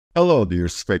Hello, dear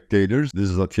spectators. This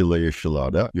is Atilla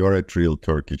Yeşilada. You're at Real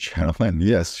Turkey channel, and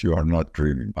yes, you are not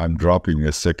dreaming. I'm dropping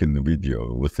a second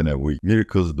video within a week.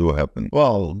 Miracles do happen.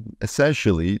 Well,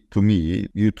 essentially, to me,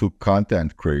 YouTube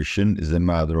content creation is a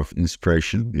matter of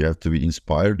inspiration. You have to be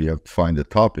inspired. You have to find a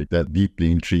topic that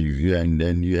deeply intrigues you, and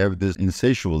then you have this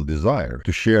insatiable desire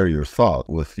to share your thought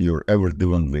with your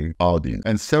ever-dwindling audience.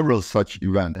 And several such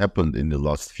events happened in the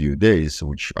last few days,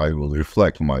 which I will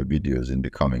reflect in my videos in the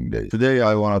coming days. Today,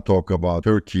 I want to talk about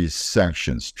Turkey's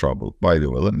sanctions trouble. By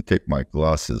the way, let me take my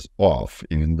glasses off.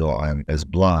 Even though I'm as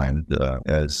blind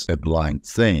as a blind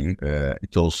thing,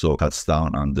 it also cuts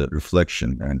down on the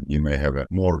reflection, and you may have a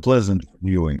more pleasant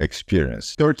viewing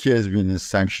experience. Turkey has been in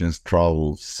sanctions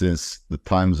trouble since the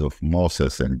times of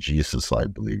Moses and Jesus, I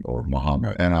believe, or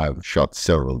Muhammad. And I've shot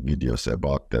several videos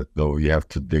about that, though you have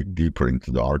to dig deeper into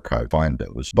the archive to find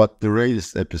those. But the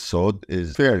latest episode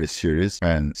is fairly serious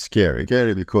and scary.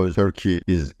 Scary because Turkey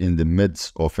is in the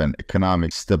midst of an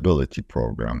economic stability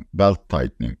program,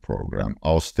 belt-tightening program,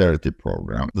 austerity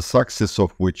program, the success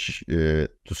of which to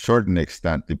a certain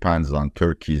extent depends on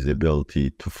Turkey's ability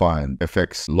to find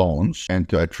FX loans and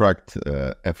to attract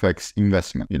FX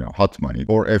investment, hot money,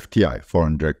 or FDI,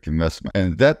 foreign direct investment.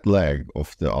 And that leg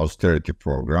of the austerity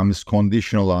program is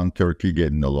conditional on Turkey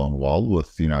getting a loan wall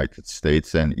with the United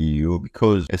States and EU,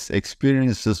 because as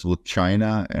experiences with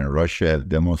China and Russia have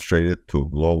demonstrated to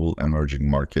global emerging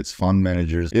markets fund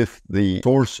managers, if the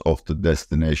source of the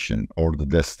destination or the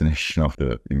destination of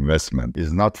the investment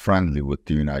is not friendly with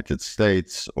the United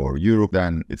States or Europe,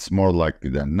 then it's more likely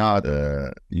than not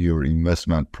your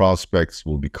investment prospects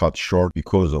will be cut short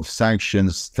because of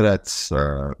sanctions, threats,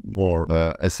 or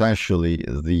essentially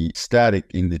the static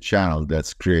in the channel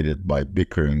that's created by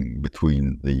bickering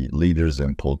between the leaders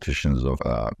and politicians of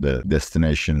the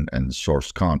destination and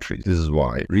source countries. This is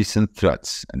why recent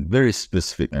threats, and very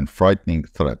specific and frightening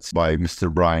threats by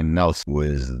Mr. Brian Nelson, who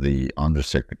is the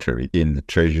Undersecretary in the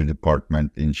Treasury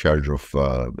Department in charge of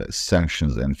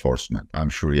sanctions enforcement. I'm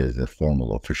sure he has a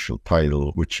formal official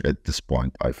title, which at this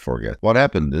point I forget. What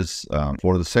happened is,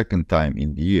 for the second time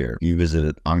in the year, he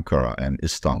visited Ankara and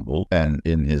Istanbul, and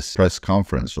in his press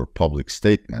conference or public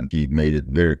statement, he made it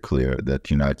very clear that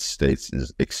the United States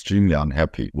is extremely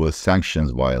unhappy with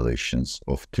sanctions violations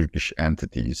of Turkish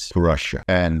entities to Russia.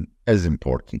 And as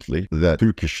importantly, that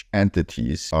Turkish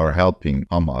entities are helping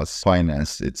Hamas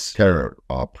finance its terror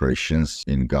operations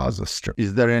in Gaza Strip.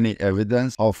 Is there any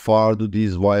evidence? How far do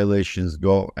these violations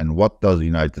go? And what does the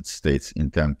United States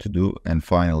intend to do? And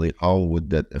finally, how would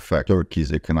that affect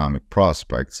Turkey's economic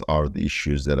prospects are the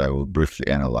issues that I will briefly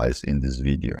analyze in this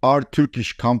video. Are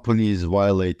Turkish companies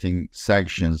violating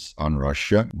sanctions on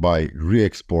Russia by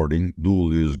re-exporting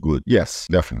dual-use goods? Yes,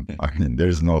 definitely. I mean,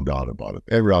 there's no doubt about it.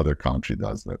 Every other country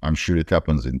does that. I'm sure it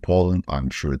happens in Poland. I'm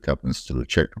sure it happens to the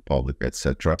Czech Republic,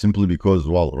 etc. Simply because,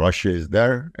 well, Russia is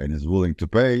there and is willing to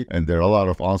pay, and there are a lot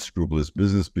of unscrupulous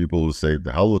business people who say,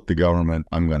 the hell with the government,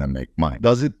 I'm gonna make mine.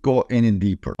 Does it go any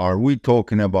deeper? Are we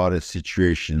talking about a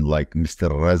situation like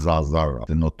Mr. Reza Zarrab,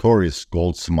 the notorious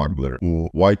gold smuggler who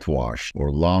whitewashed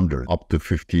or laundered up to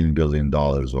 $15 billion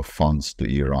of funds to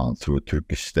Iran through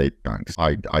Turkish state banks?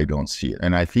 I don't see it.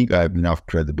 And I think I have enough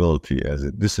credibility as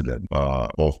a dissident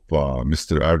of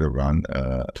Mr. Erdogan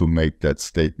to make that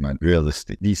statement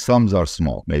realistic. These sums are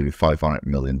small, maybe $500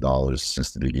 million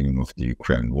since the beginning of the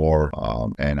Ukraine war,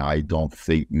 and I don't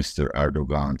think Mr.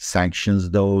 Erdogan sanctions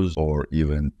those or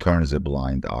even turns a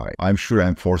blind eye. I'm sure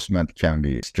enforcement can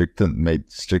be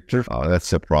made stricter.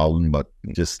 That's a problem, but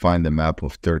just find a map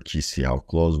of Turkey, see how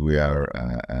close we are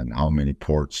and how many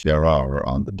ports there are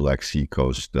on the Black Sea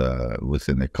coast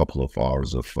within a couple of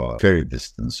hours of ferry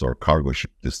distance or cargo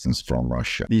ship distance from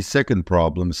Russia. The second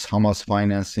problem is Hamas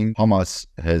financing. Hamas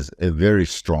has a very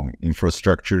strong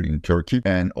infrastructure in Turkey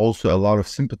and also a lot of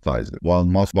sympathizers. While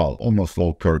almost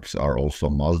all Turks are also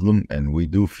Muslim, and we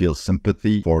do feel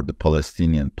sympathy for the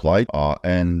Palestinian plight,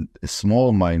 and a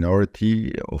small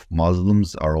minority of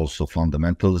Muslims are also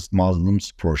fundamentalist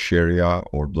Muslims, pro-Sharia,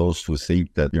 or those who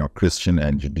think that Christian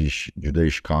and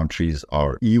Jewish countries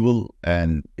are evil,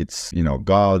 and it's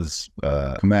God's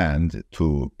command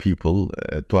to people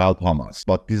to help Hamas.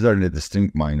 But these are in a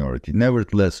distinct minority.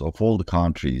 Nevertheless, of all the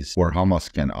countries where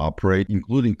Hamas can operate,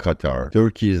 including Qatar,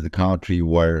 Turkey is the country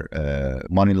where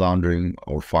money laundering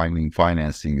or finding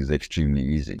financing is extremely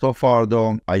easy. So far,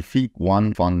 though, I think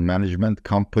one fund management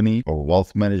company or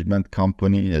wealth management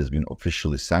company has been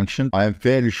officially sanctioned. I am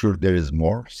fairly sure there is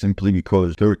more, simply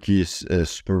because Turkey's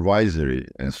supervisory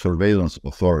and surveillance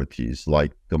authorities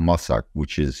like the MASAC,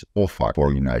 which is OFAC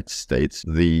for United States,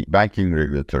 the Banking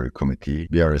Regulatory Committee,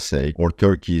 BRSA, or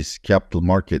Turkey's Capital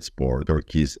Markets Board,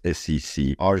 Turkey's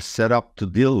SEC, are set up to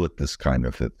deal with this kind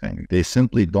of a thing. They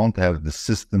simply don't have the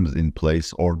systems in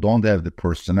place or don't have the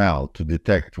personnel to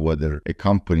detect whether a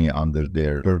company under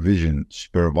their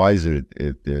supervisory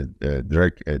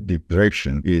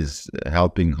direction is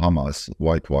helping Hamas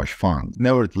whitewash funds.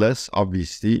 Nevertheless,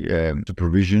 obviously,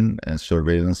 supervision and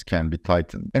surveillance can be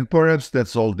tightened. And perhaps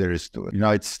that's all there is to it. The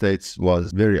United States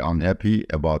was very unhappy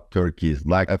about Turkey's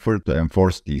lack of effort to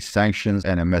enforce these sanctions,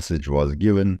 and a message was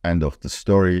given. End of the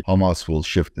story. Hamas will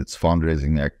shift its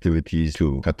fundraising activities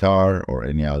to Qatar or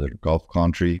any other Gulf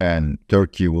country, and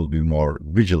Turkey will be more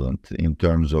vigilant in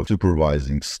terms of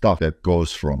supervising stuff that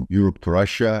goes from Europe to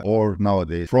Russia, or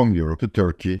nowadays from Europe to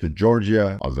Turkey to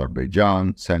Georgia,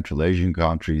 Azerbaijan, Central Asian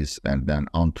countries, and then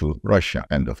on to Russia.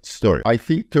 End of the story. I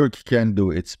think Turkey can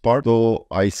do its part, though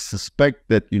I suspect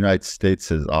that the United States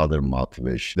has other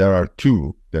motivations. There are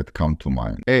two that come to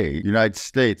mind. United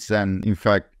States and in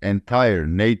fact entire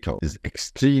NATO is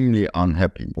extremely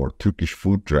unhappy for Turkish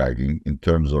foot dragging in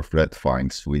terms of ratifying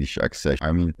Swedish accession.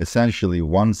 I mean, essentially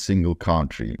one single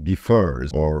country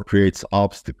defers or creates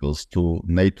obstacles to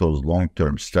NATO's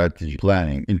long-term strategy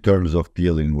planning in terms of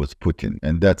dealing with Putin,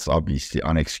 and that's obviously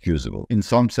unexcusable. In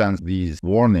some sense, these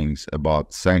warnings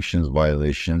about sanctions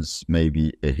violations may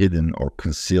be a hidden or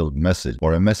concealed message,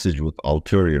 or a message with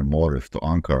ulterior motive to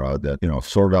Ankara that,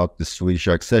 sort out the Swedish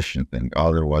accession thing.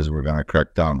 Otherwise, we're going to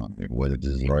crack down on it. Whether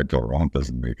this is right or wrong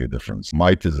doesn't make a difference.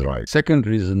 Might is right. Second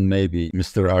reason may be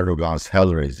Mr. Erdogan's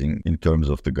hell-raising in terms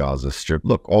of the Gaza Strip.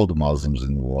 Look, all the Muslims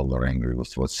in the world are angry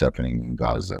with what's happening in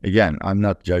Gaza. Again, I'm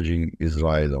not judging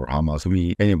Israel or Hamas. To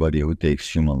me, anybody who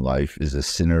takes human life is a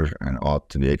sinner and ought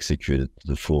to be executed to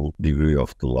the full degree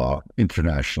of the law,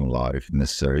 international law if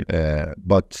necessary.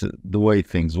 But the way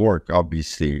things work,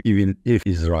 obviously, even if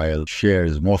Israel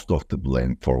shares most of the blame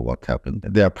for what happened,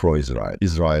 they are pro-Israel.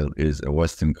 Israel is a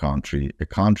Western country, a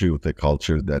country with a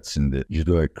culture that's in the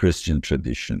Judeo-Christian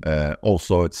tradition.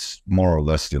 Also, it's more or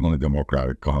less the only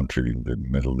democratic country in the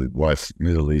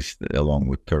Middle East, along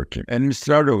with Turkey. And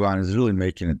Mr. Erdogan is really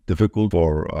making it difficult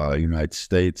for United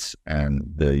States and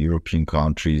the European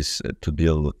countries to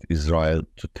deal with Israel,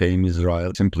 to tame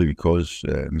Israel, simply because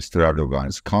Mr. Erdogan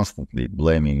is constantly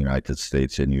blaming United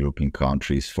States and European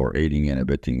countries for aiding and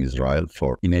abetting Israel,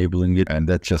 for enabling it, and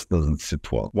that just doesn't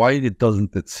sit well. Why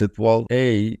doesn't it sit well?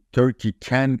 Turkey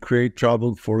can create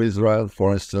trouble for Israel.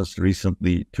 For instance,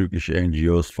 recently Turkish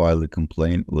NGOs filed a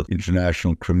complaint with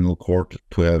International Criminal Court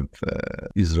to have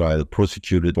Israel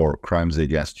prosecuted for crimes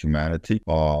against humanity,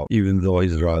 even though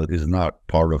Israel is not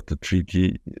part of the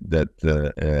treaty that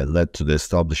led to the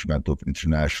establishment of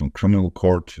International Criminal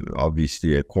Court.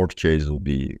 Obviously, a court case will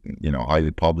be,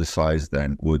 highly publicized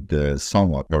and would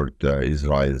somewhat hurt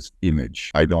Israel's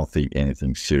image. I don't think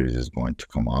anything serious is going to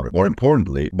come out of it. More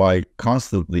importantly, by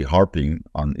constantly harping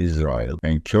on Israel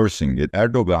and cursing it,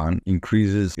 Erdogan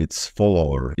increases its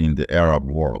follower in the Arab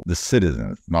world, the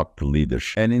citizens, not the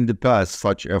leadership. And in the past,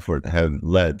 such efforts have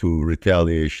led to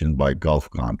retaliation by Gulf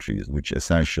countries, which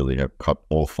essentially have cut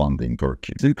all funding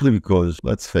Turkey. Simply because,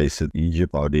 let's face it,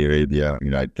 Egypt, Saudi Arabia,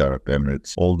 United Arab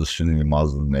Emirates, all the Sunni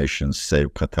Muslim nations,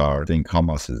 save Qatar, think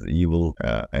Hamas is evil,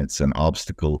 and it's an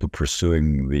obstacle to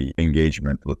pursuing the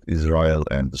engagement with Israel,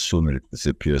 and the sooner it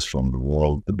disappears from the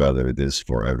world, the better it is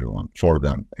for everyone, for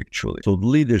them actually. So the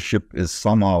leadership is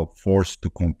somehow forced to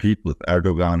compete with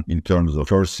Erdogan in terms of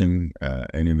cursing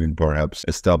and even perhaps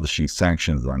establishing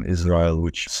sanctions on Israel,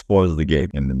 which spoils the game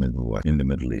in the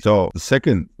Middle East. So the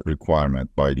second requirement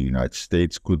by the United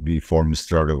States could be for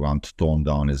Mr. Erdogan to tone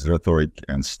down his rhetoric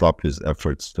and stop his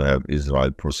efforts to have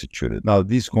Israel prosecuted. Now,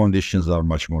 these conditions are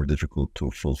much more difficult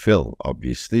to fulfill,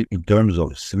 obviously. In terms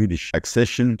of Swedish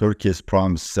accession, Turkey has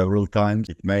promised several times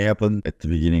it may happen at the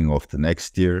beginning of the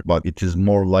next year, but it is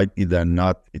more likely than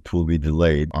not it will be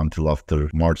delayed until after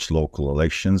March local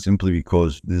elections, simply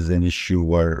because this is an issue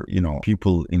where,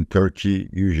 people in Turkey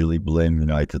usually blame the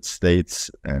United States,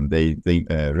 and they think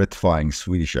ratifying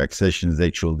Swedish accession is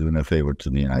actually doing a favor to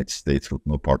the United States with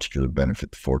no particular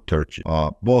benefit for Turkey.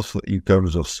 Both in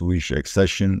terms of Swedish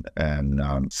accession and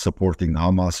supporting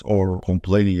Hamas or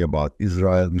complaining about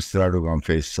Israel, Mr. Erdogan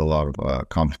faces a lot of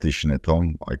competition at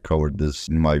home. I covered this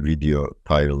in my video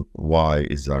titled "Why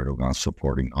is Erdogan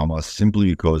supporting Hamas? Simply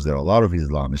because there are a lot of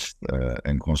Islamist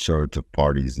and conservative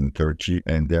parties in Turkey,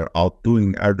 and they're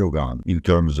outdoing Erdogan in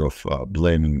terms of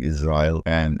blaming Israel.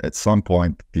 And at some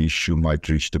point, the issue might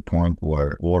reach the point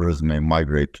where voters may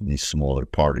migrate to these smaller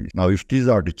parties. Now, if these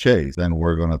are the case, then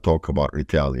we're going to talk about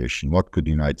retaliation. What could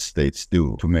the United States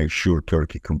do to make sure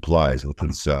Turkey complies with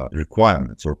its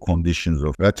requirements or conditions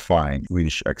of ratifying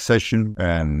Swedish accession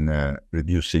and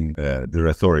reducing the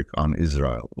rhetoric on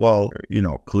Israel? Well,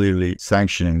 clearly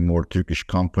sanctioning more Turkish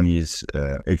companies,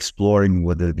 exploring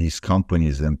whether these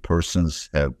companies and persons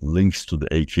have links to the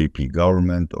AKP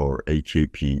government or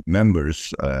AKP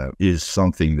members is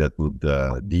something that would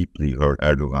deeply hurt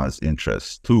Erdogan's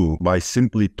interests. Two, by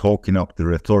simply talking up the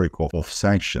rhetoric of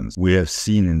sanctions, we have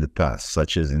seen in the past,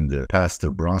 such as in the Pastor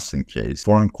Brunson case,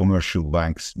 foreign commercial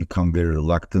banks become very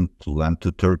reluctant to lend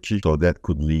to Turkey, so that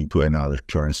could lead to another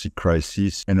currency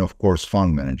crisis. And of course,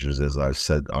 fund managers, as I've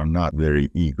said, are not very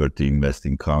eager to invest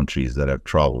in countries that have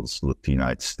troubles with the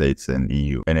United States and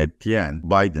EU. And at the end,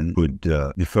 Biden could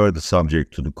defer the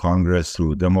subject to the Congress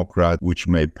through Democrat, which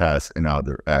may pass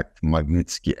another act,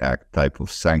 Magnitsky Act type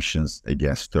of sanctions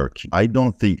against Turkey. I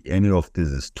don't think any of this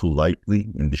is too likely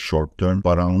in the short term,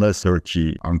 but unless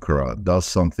Turkey, Ankara, does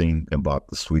something about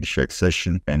the Swedish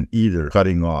accession and either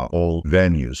cutting off all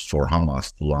venues for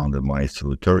Hamas to launder money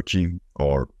through Turkey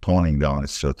or toning down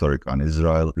its rhetoric on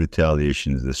Israel,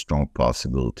 retaliation is a strong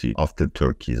possibility after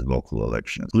Turkey's local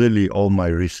elections. Clearly, all my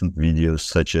recent videos,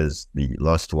 such as the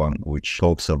last one, which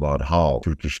talks about how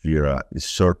Turkish lira is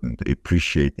certain to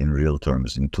appreciate in real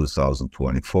terms in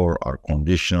 2024, are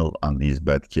conditional on these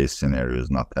bad case scenarios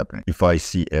not happening. If I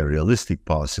see a realistic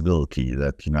possibility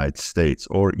that the United States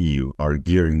or EU are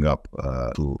gearing up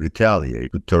to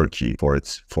retaliate to Turkey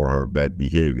for her bad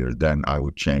behavior, then I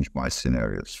would change my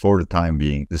scenarios. For the time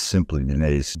being, this simply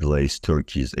delays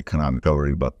Turkey's economic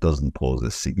recovery but doesn't pose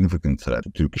a significant threat to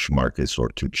Turkish markets or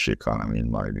Turkish economy,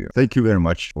 in my view. Thank you very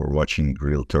much for watching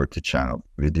Real Turkey channel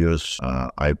videos.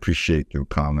 I appreciate your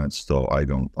comments, though I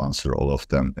don't answer all of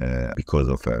them because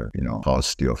of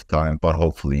paucity of time, but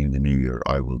hopefully in the new year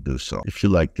I will do so. If you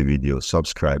like the video,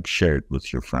 subscribe, share it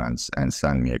with your friends, and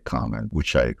send me a comment,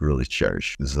 which I really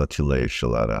cherish. This is Atilla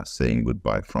Yeşilara saying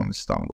goodbye from Istanbul.